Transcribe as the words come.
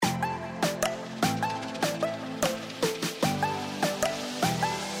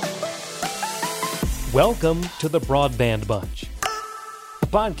Welcome to the Broadband Bunch, a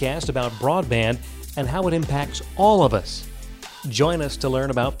podcast about broadband and how it impacts all of us. Join us to learn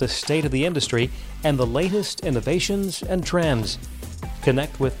about the state of the industry and the latest innovations and trends.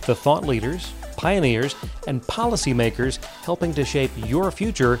 Connect with the thought leaders, pioneers, and policymakers helping to shape your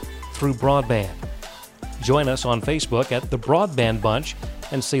future through broadband. Join us on Facebook at The Broadband Bunch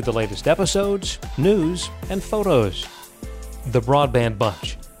and see the latest episodes, news, and photos. The Broadband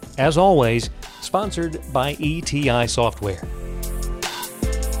Bunch, as always, sponsored by ETI Software.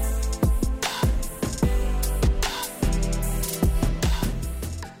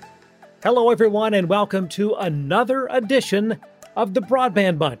 Hello, everyone, and welcome to another edition of The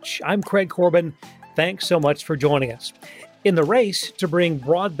Broadband Bunch. I'm Craig Corbin. Thanks so much for joining us. In the race to bring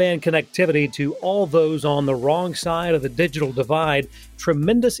broadband connectivity to all those on the wrong side of the digital divide,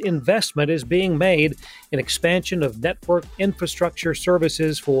 tremendous investment is being made in expansion of network infrastructure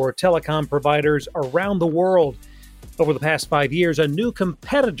services for telecom providers around the world. Over the past 5 years, a new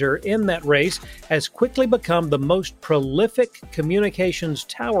competitor in that race has quickly become the most prolific communications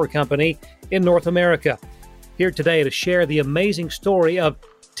tower company in North America. Here today to share the amazing story of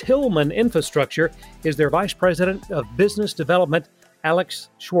Tillman Infrastructure is their Vice President of Business Development, Alex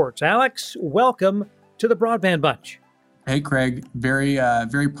Schwartz. Alex, welcome to the Broadband Bunch. Hey, Craig. Very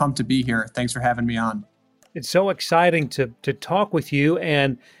pumped to be here. Thanks for having me on. It's so exciting to talk with you,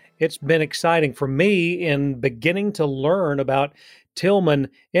 and it's been exciting for me in beginning to learn about Tillman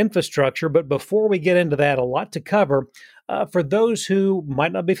Infrastructure. But before we get into that, a lot to cover. For those who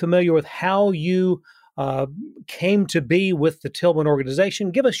might not be familiar with how you came to be with the Tillman organization,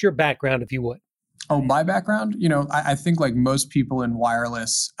 give us your background, if you would. Oh, my background? I think like most people in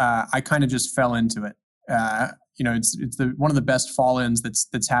wireless, I kind of just fell into it. It's one of the best fall-ins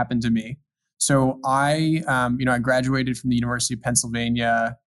that's happened to me. So I graduated from the University of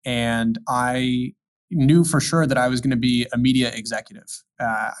Pennsylvania, and I knew for sure that I was going to be a media executive.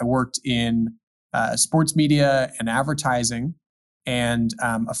 I worked in sports media and advertising. And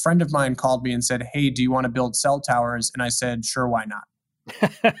a friend of mine called me and said, "Hey, do you want to build cell towers?" And I said, "Sure, why not?"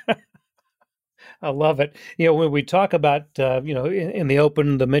 I love it. When we talk about, in the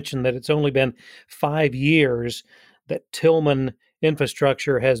open, the mention that it's only been 5 years that Tillman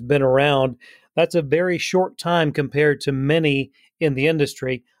Infrastructure has been around, that's a very short time compared to many in the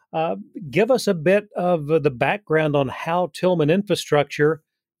industry. Give us a bit of the background on how Tillman Infrastructure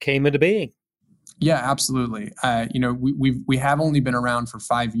came into being. Yeah, absolutely. We have only been around for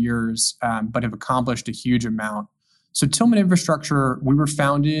 5 years, but have accomplished a huge amount. So Tillman Infrastructure, we were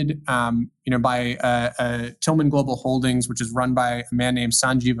founded, by Tillman Global Holdings, which is run by a man named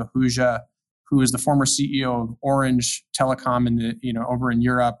Sanjeev Ahuja, who is the former CEO of Orange Telecom over in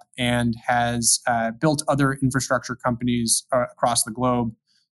Europe, and has built other infrastructure companies across the globe.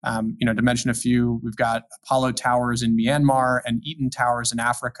 To mention a few, we've got Apollo Towers in Myanmar and Eaton Towers in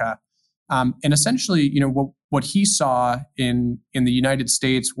Africa. And essentially, what he saw in the United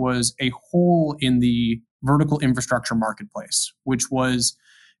States was a hole in the vertical infrastructure marketplace, which was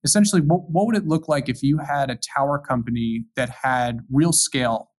essentially what would it look like if you had a tower company that had real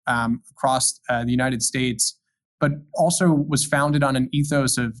scale across the United States, but also was founded on an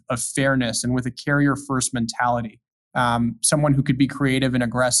ethos of fairness and with a carrier-first mentality, someone who could be creative and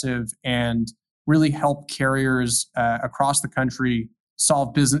aggressive and really help carriers across the country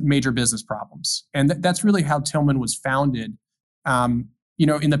solve major business problems. And that's really how Tillman was founded. In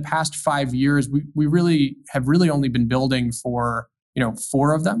the past 5 years, we really have only been building for,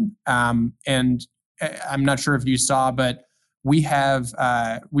 4 of them. And I'm not sure if you saw, but we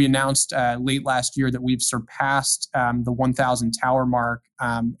announced late last year that we've surpassed the 1,000 tower mark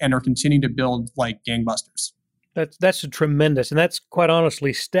and are continuing to build like gangbusters. That's tremendous. And that's quite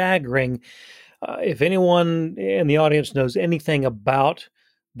honestly staggering. If anyone in the audience knows anything about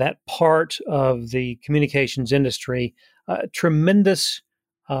that part of the communications industry, tremendous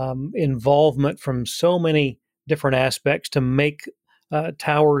involvement from so many different aspects to make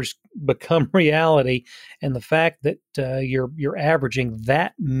towers become reality. And the fact that you're averaging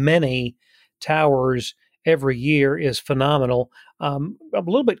that many towers every year is phenomenal. I'm a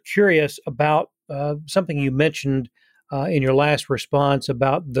little bit curious about something you mentioned in your last response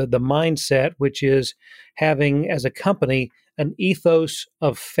about the mindset, which is having, as a company, an ethos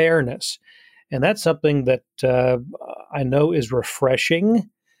of fairness. And that's something that I know is refreshing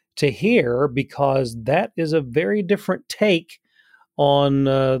to hear, because that is a very different take on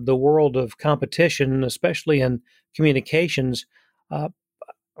the world of competition, especially in communications.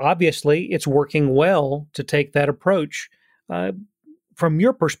 Obviously, it's working well to take that approach. From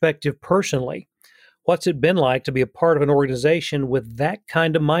your perspective personally, what's it been like to be a part of an organization with that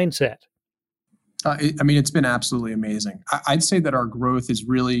kind of mindset? I mean, it's been absolutely amazing. I'd say that our growth is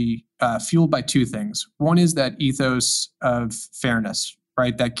really fueled by two things. One is that ethos of fairness,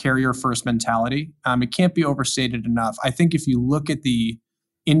 right? That carrier first mentality. It can't be overstated enough. I think if you look at the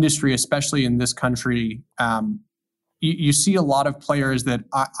industry, especially in this country, you see a lot of players that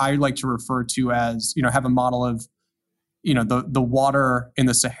I like to refer to as, have a model of, the water in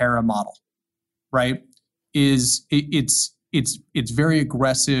the Sahara model, right? It's very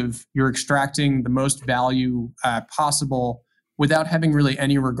aggressive. You're extracting the most value possible without having really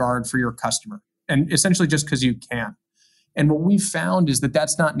any regard for your customer, and essentially just because you can. And what we've found is that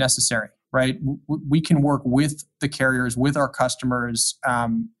that's not necessary, right? We can work with the carriers, with our customers,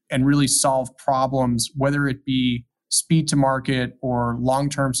 and really solve problems, whether it be speed to market or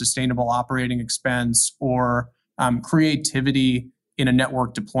long-term sustainable operating expense or creativity in a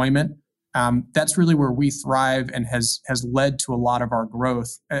network deployment. That's really where we thrive and has led to a lot of our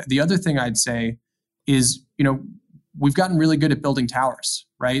growth. The other thing I'd say is, we've gotten really good at building towers,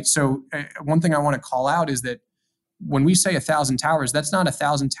 right? So one thing I want to call out is that when we say 1,000 towers, that's not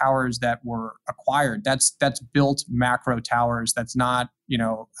 1,000 towers that were acquired. That's built macro towers. That's not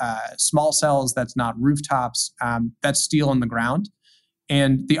small cells. That's not rooftops. That's steel in the ground.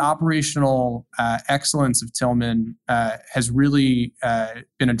 And the operational excellence of Tillman has really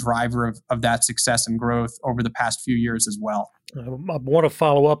been a driver of that success and growth over the past few years as well. I want to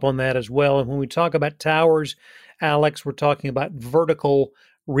follow up on that as well. And when we talk about towers, Alex, we're talking about vertical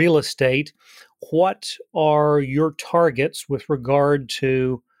real estate. What are your targets with regard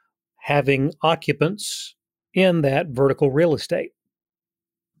to having occupants in that vertical real estate?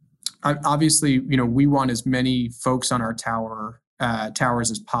 Obviously, we want as many folks on our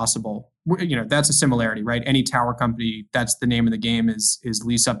towers as possible. That's a similarity, right? Any tower company, that's the name of the game is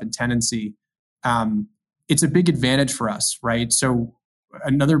lease up and tenancy. It's a big advantage for us, right? So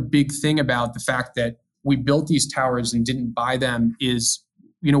another big thing about the fact that we built these towers and didn't buy them is,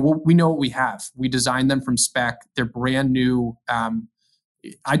 we know what we have. We designed them from spec. They're brand new.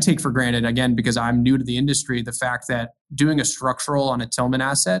 I take for granted, again, because I'm new to the industry, the fact that doing a structural on a Tillman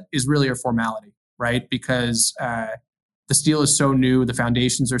asset is really a formality, right? Because the steel is so new, the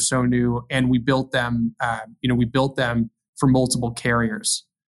foundations are so new, and we built them. We built them for multiple carriers.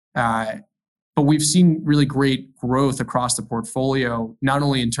 But we've seen really great growth across the portfolio, not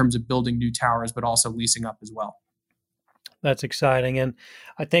only in terms of building new towers, but also leasing up as well. That's exciting. And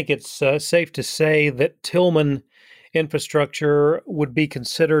I think it's safe to say that Tillman Infrastructure would be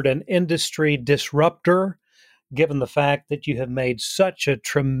considered an industry disruptor, given the fact that you have made such a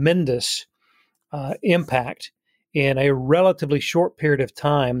tremendous impact in a relatively short period of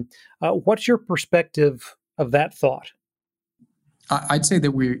time. What's your perspective of that thought? I'd say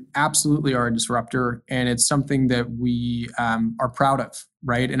that we absolutely are a disruptor, and it's something that we are proud of,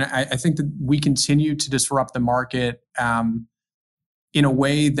 right? And I think that we continue to disrupt the market in a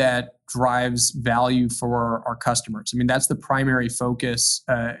way that drives value for our customers. I mean, that's the primary focus,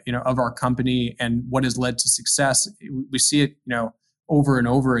 of our company and what has led to success. We see it, over and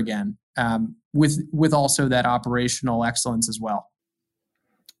over again, with also that operational excellence as well.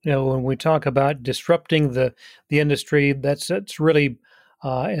 When we talk about disrupting the industry, that's really,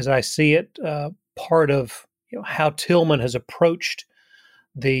 as I see it, part of how Tillman has approached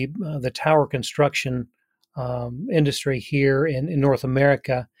the tower construction industry here in North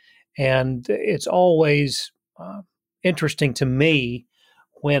America. And it's always interesting to me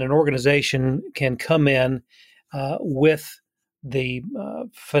when an organization can come in with the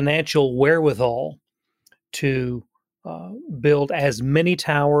financial wherewithal to build as many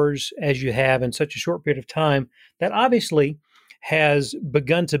towers as you have in such a short period of time. That obviously has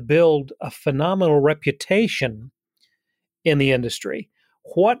begun to build a phenomenal reputation in the industry.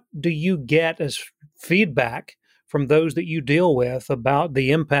 What do you get as feedback from those that you deal with about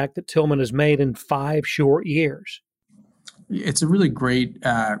the impact that Tillman has made in 5 short years? It's a really great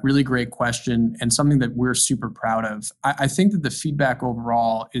question, and something that we're super proud of. I think that the feedback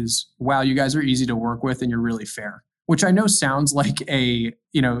overall is, wow, you guys are easy to work with and you're really fair, which I know sounds like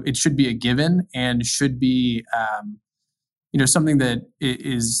it should be a given and should be, something that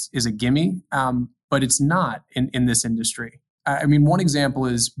is a gimme, but it's not in this industry. I mean, one example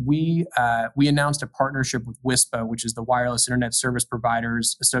is we announced a partnership with WISPA, which is the Wireless Internet Service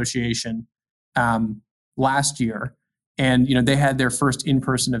Providers Association, last year. And they had their first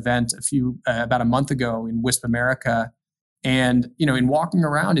in-person event about a month ago in WISP America. And in walking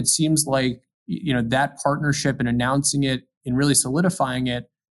around, it seems like that partnership and announcing it and really solidifying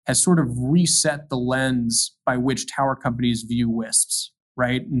it has sort of reset the lens by which tower companies view WISPs,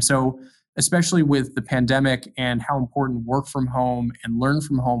 right? And so, especially with the pandemic and how important work from home and learn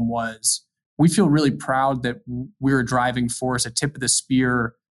from home was, we feel really proud that we're a driving force, a tip of the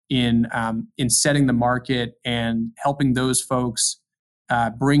spear in setting the market and helping those folks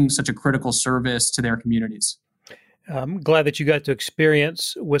bring such a critical service to their communities. I'm glad that you got to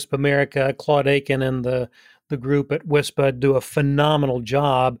experience WISP America. Claude Aiken and the group at WISPA do a phenomenal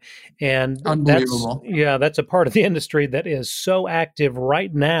job, and Unbelievable. that's a part of the industry that is so active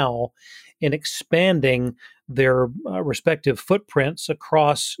right now in expanding their respective footprints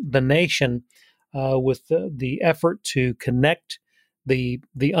across the nation with the effort to connect the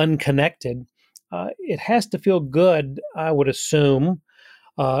unconnected. It has to feel good, I would assume,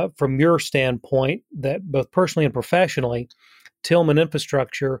 from your standpoint, that both personally and professionally, Tillman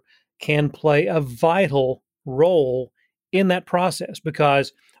infrastructure can play a vital role in that process,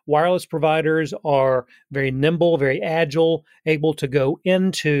 because wireless providers are very nimble, very agile, able to go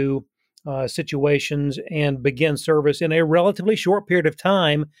into situations and begin service in a relatively short period of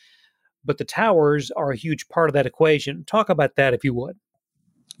time. But the towers are a huge part of that equation. Talk about that, if you would.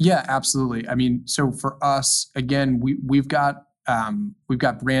 Yeah, absolutely. I mean, so for us, again, we've got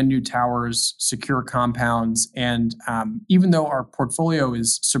brand new towers, secure compounds, and even though our portfolio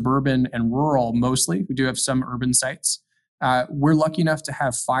is suburban and rural mostly, we do have some urban sites. We're lucky enough to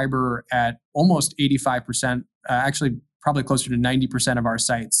have fiber at almost 85%, actually probably closer to 90% of our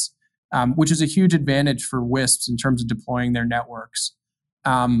sites, which is a huge advantage for WISPs in terms of deploying their networks.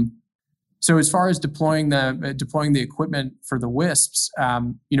 So as far as deploying the equipment for the WISPs,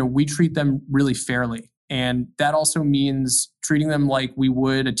 we treat them really fairly. And that also means treating them like we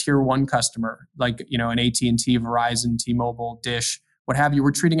would a tier one customer, like, an AT&T, Verizon, T-Mobile, Dish, what have you.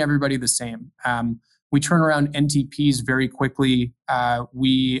 We're treating everybody the same. We turn around NTPs very quickly.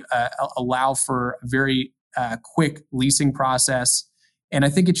 We allow for a very quick leasing process. And I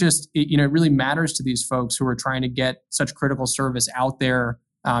think it really matters to these folks who are trying to get such critical service out there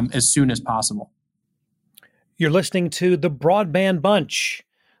as soon as possible. You're listening to the Broadband Bunch.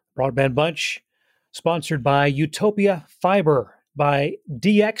 Broadband Bunch, sponsored by Utopia Fiber, by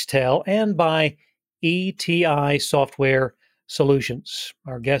DXTEL, and by ETI Software Solutions.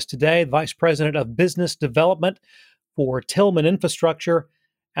 Our guest today, Vice President of Business Development for Tillman Infrastructure,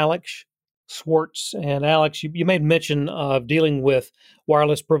 Alex Schwartz. And Alex, you made mention of dealing with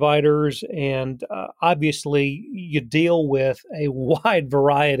wireless providers, and obviously you deal with a wide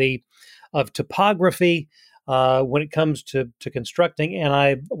variety of topography when it comes to constructing, and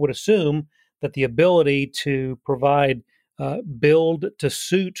I would assume that the ability to provide build to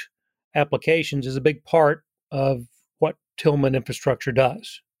suit applications is a big part of what Tillman Infrastructure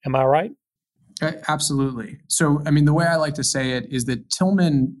does. Am I right? Absolutely. So, I mean, the way I like to say it is that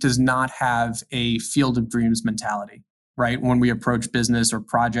Tillman does not have a field of dreams mentality, right? When we approach business or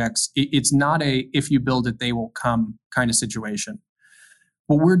projects, it's not a if you build it, they will come kind of situation.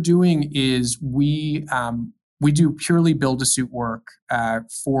 What we're doing is we do purely build to suit work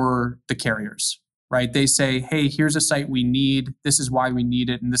for the carriers, right? They say, hey, here's a site we need. This is why we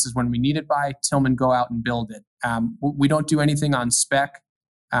need it, and this is when we need it by. Tillman, go out and build it. We don't do anything on spec.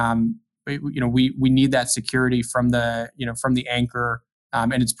 We need that security from the anchor,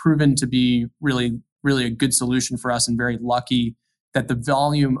 and it's proven to be really, really a good solution for us, and very lucky that the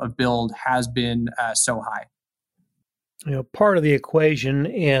volume of build has been so high. Part of the equation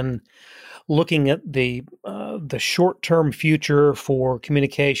in looking at the short-term future for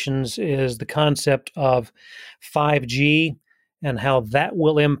communications is the concept of 5G and how that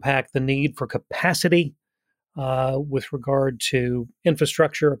will impact the need for capacity with regard to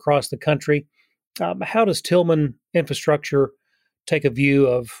infrastructure across the country. How does Tillman Infrastructure take a view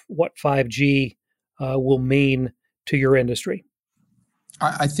of what 5G will mean to your industry?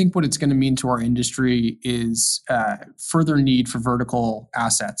 I think what it's going to mean to our industry is further need for vertical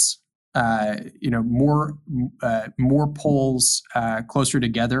assets. More poles closer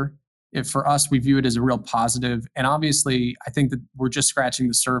together. For us, we view it as a real positive. And obviously, I think that we're just scratching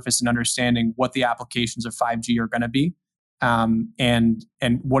the surface and understanding what the applications of 5G are going to be, and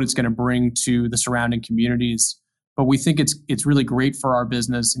what it's going to bring to the surrounding communities. But we think it's really great for our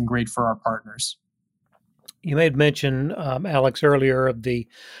business and great for our partners. You made mention, Alex, earlier of the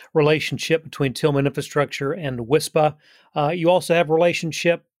relationship between Tillman Infrastructure and WISPA. You also have a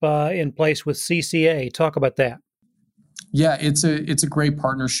relationship in place with CCA. Talk about that. Yeah, it's a great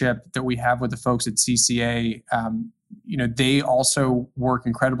partnership that we have with the folks at CCA. They also work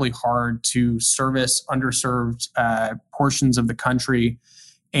incredibly hard to service underserved portions of the country,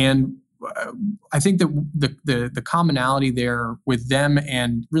 and I think that the commonality there with them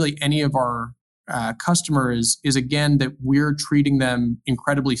and really any of our customers is again that we're treating them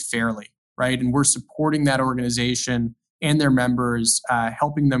incredibly fairly, right? And we're supporting that organization and their members,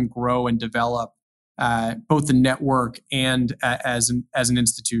 helping them grow and develop both the network and as an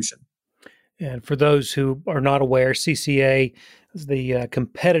institution. And for those who are not aware, CCA is the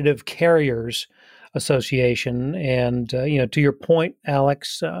Competitive Carriers Association. And, to your point,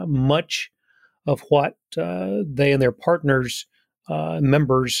 Alex, much of what they and their partners,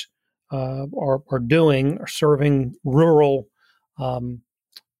 members, are doing are serving rural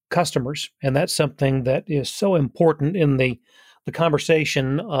customers. And that's something that is so important in the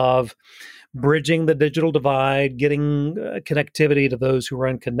conversation of bridging the digital divide, getting connectivity to those who are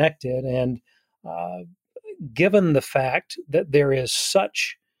unconnected. And uh, given the fact that there is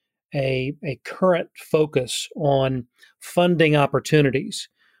such a current focus on funding opportunities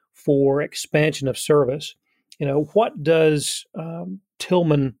for expansion of service, what does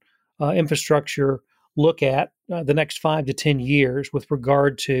Tillman infrastructure look at the next 5 to 10 years with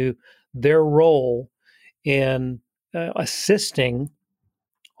regard to their role in assisting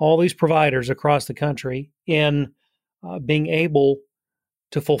all these providers across the country in being able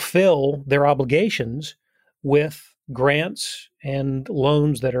to fulfill their obligations with grants and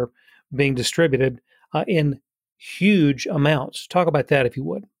loans that are being distributed in huge amounts? Talk about that, if you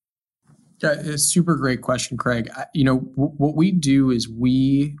would. Yeah, a super great question, Craig. What we do is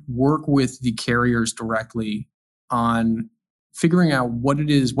we work with the carriers directly on figuring out what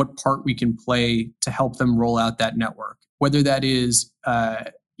part we can play to help them roll out that network, whether that is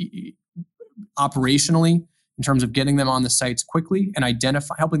operationally in terms of getting them on the sites quickly and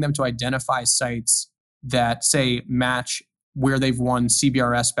helping them to identify sites that, say, match where they've won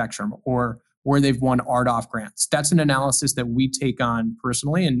CBRS spectrum or where they've won RDOF grants. That's an analysis that we take on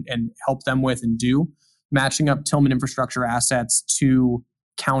personally and help them with and do, matching up Tillman infrastructure assets to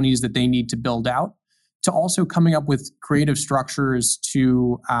counties that they need to build out, to also coming up with creative structures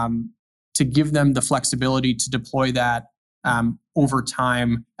to give them the flexibility to deploy that over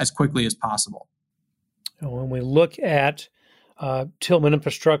time as quickly as possible. When we look at Tillman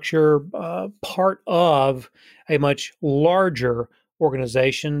infrastructure, part of a much larger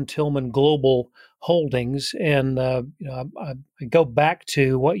organization, Tillman Global Holdings, and I go back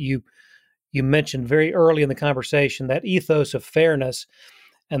to what you mentioned very early in the conversation, that ethos of fairness,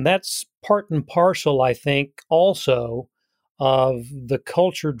 and that's part and parcel, I think, also of the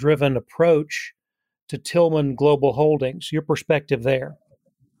culture-driven approach to Tillman Global Holdings. Your perspective there?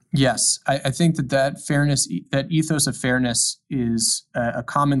 Yes, I think that fairness, that ethos of fairness, is a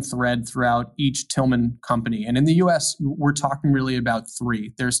common thread throughout each Tillman company. And in the U.S., we're talking really about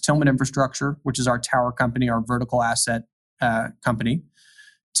three. There's Tillman Infrastructure, which is our tower company, our vertical asset company.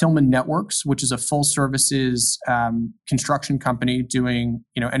 Tillman Networks, which is a full services construction company doing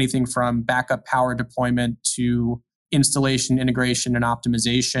anything from backup power deployment to installation, integration, and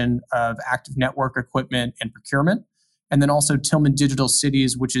optimization of active network equipment and procurement. And then also Tillman Digital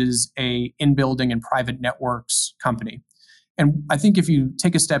Cities, which is a in-building and private networks company. And I think if you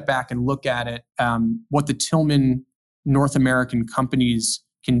take a step back and look at it, what the Tillman North American companies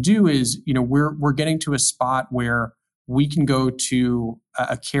can do is, we're getting to a spot where we can go to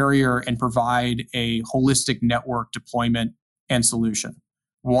a carrier and provide a holistic network deployment and solution,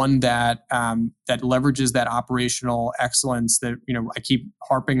 one that leverages that operational excellence that I keep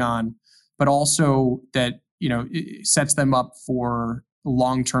harping on, but also that it sets them up for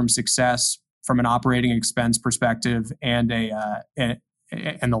long-term success from an operating expense perspective and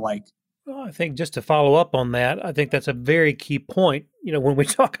the like. Well, I think just to follow up on that, I think that's a very key point. When we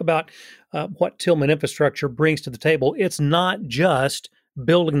talk about what Tillman infrastructure brings to the table, it's not just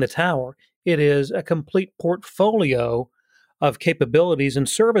building the tower. It is a complete portfolio of capabilities and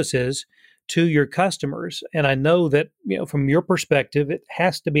services to your customers. And I know that, from your perspective, it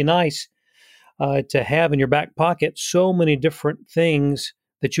has to be nice to have in your back pocket so many different things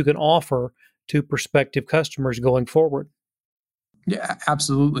that you can offer to prospective customers going forward. Yeah,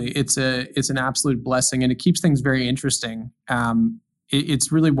 absolutely. It's an absolute blessing, and it keeps things very interesting.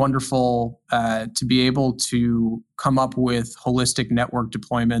 It's really wonderful to be able to come up with holistic network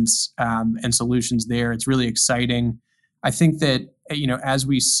deployments and solutions there. It's really exciting. I think that as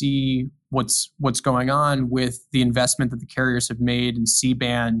we see what's going on with the investment that the carriers have made in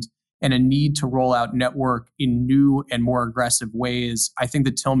C-band and a need to roll out network in new and more aggressive ways, I think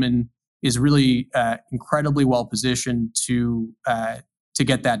that Tillman is really incredibly well positioned to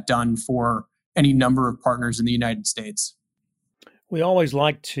get that done for any number of partners in the United States. We always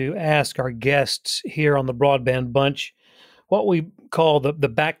like to ask our guests here on the Broadband Bunch what we call the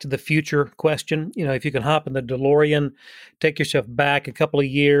back to the future question. If you can hop in the DeLorean, take yourself back a couple of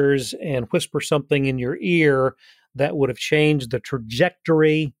years and whisper something in your ear that would have changed the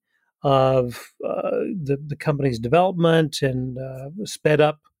trajectory of the company's development and sped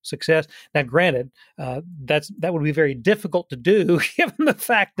up success. Now, granted, that would be very difficult to do given the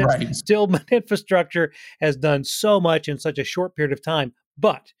fact that Right. Tillman Infrastructure has done so much in such a short period of time.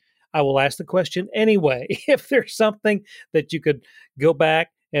 But I will ask the question anyway. If there's something that you could go back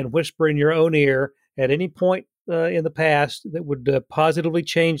and whisper in your own ear at any point in the past that would positively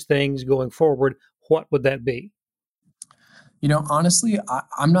change things going forward, what would that be? Honestly,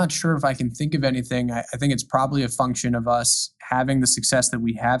 I'm not sure if I can think of anything. I think it's probably a function of us having the success that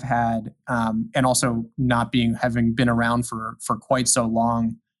we have had, and also not having been around for quite so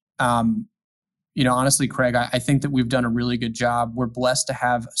long. Honestly, Craig, I think that we've done a really good job. We're blessed to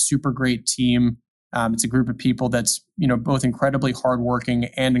have a super great team. It's a group of people that's both incredibly hardworking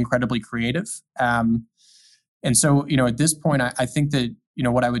and incredibly creative. And so at this point, I think that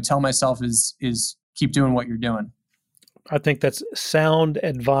what I would tell myself is keep doing what you're doing. I think that's sound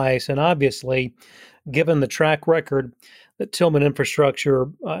advice. And obviously, given the track record that Tillman Infrastructure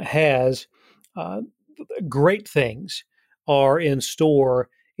has, great things are in store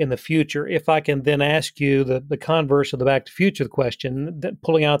in the future. If I can then ask you the converse of the Back to Future question, that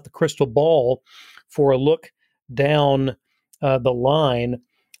pulling out the crystal ball for a look down the line,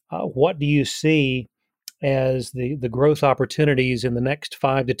 what do you see as the growth opportunities in the next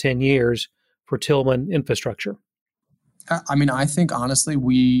 5 to 10 years for Tillman Infrastructure? I think honestly,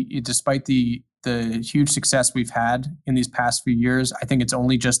 despite the huge success we've had in these past few years, I think it's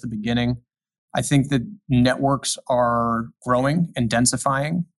only just the beginning. I think that networks are growing and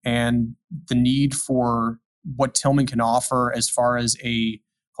densifying, and the need for what Tillman can offer as far as a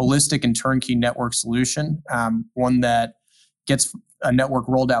holistic and turnkey network solution, one that gets a network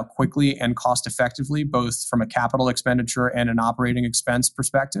rolled out quickly and cost effectively, both from a capital expenditure and an operating expense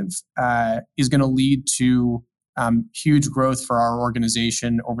perspective, is going to lead to huge growth for our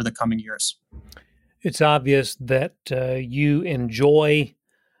organization over the coming years. It's obvious that you enjoy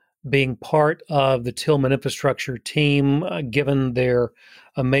being part of the Tillman Infrastructure team, given their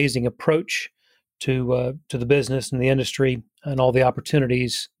amazing approach to the business and the industry and all the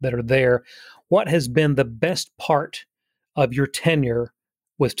opportunities that are there. What has been the best part of your tenure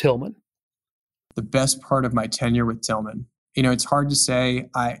with Tillman? The best part of my tenure with Tillman, it's hard to say.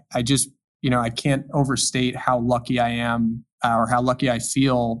 I just I can't overstate how lucky I am, or how lucky I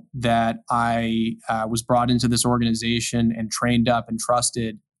feel that I was brought into this organization and trained up and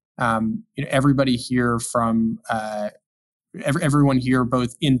trusted. Everybody here from everyone here,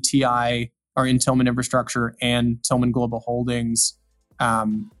 both in TI or in Tillman Infrastructure and Tillman Global Holdings,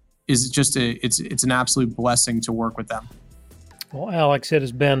 is just it's an absolute blessing to work with them. Well, Alex, it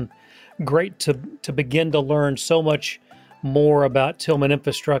has been great to begin to learn so much more about Tillman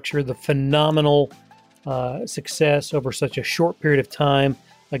Infrastructure, the phenomenal success over such a short period of time.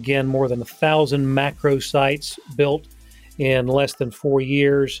 Again, more than 1,000 macro sites built in less than 4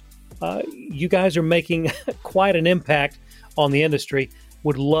 years. You guys are making quite an impact on the industry.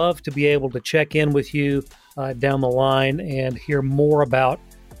 Would love to be able to check in with you down the line and hear more about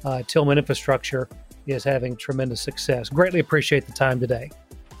Tillman Infrastructure is having tremendous success. Greatly appreciate the time today.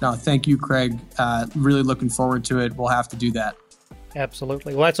 No, thank you, Craig. Really looking forward to it. We'll have to do that.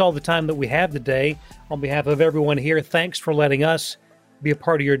 Absolutely. Well, that's all the time that we have today. On behalf of everyone here, thanks for letting us be a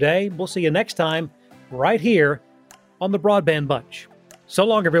part of your day. We'll see you next time right here on the Broadband Bunch. So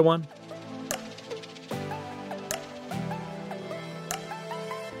long, everyone.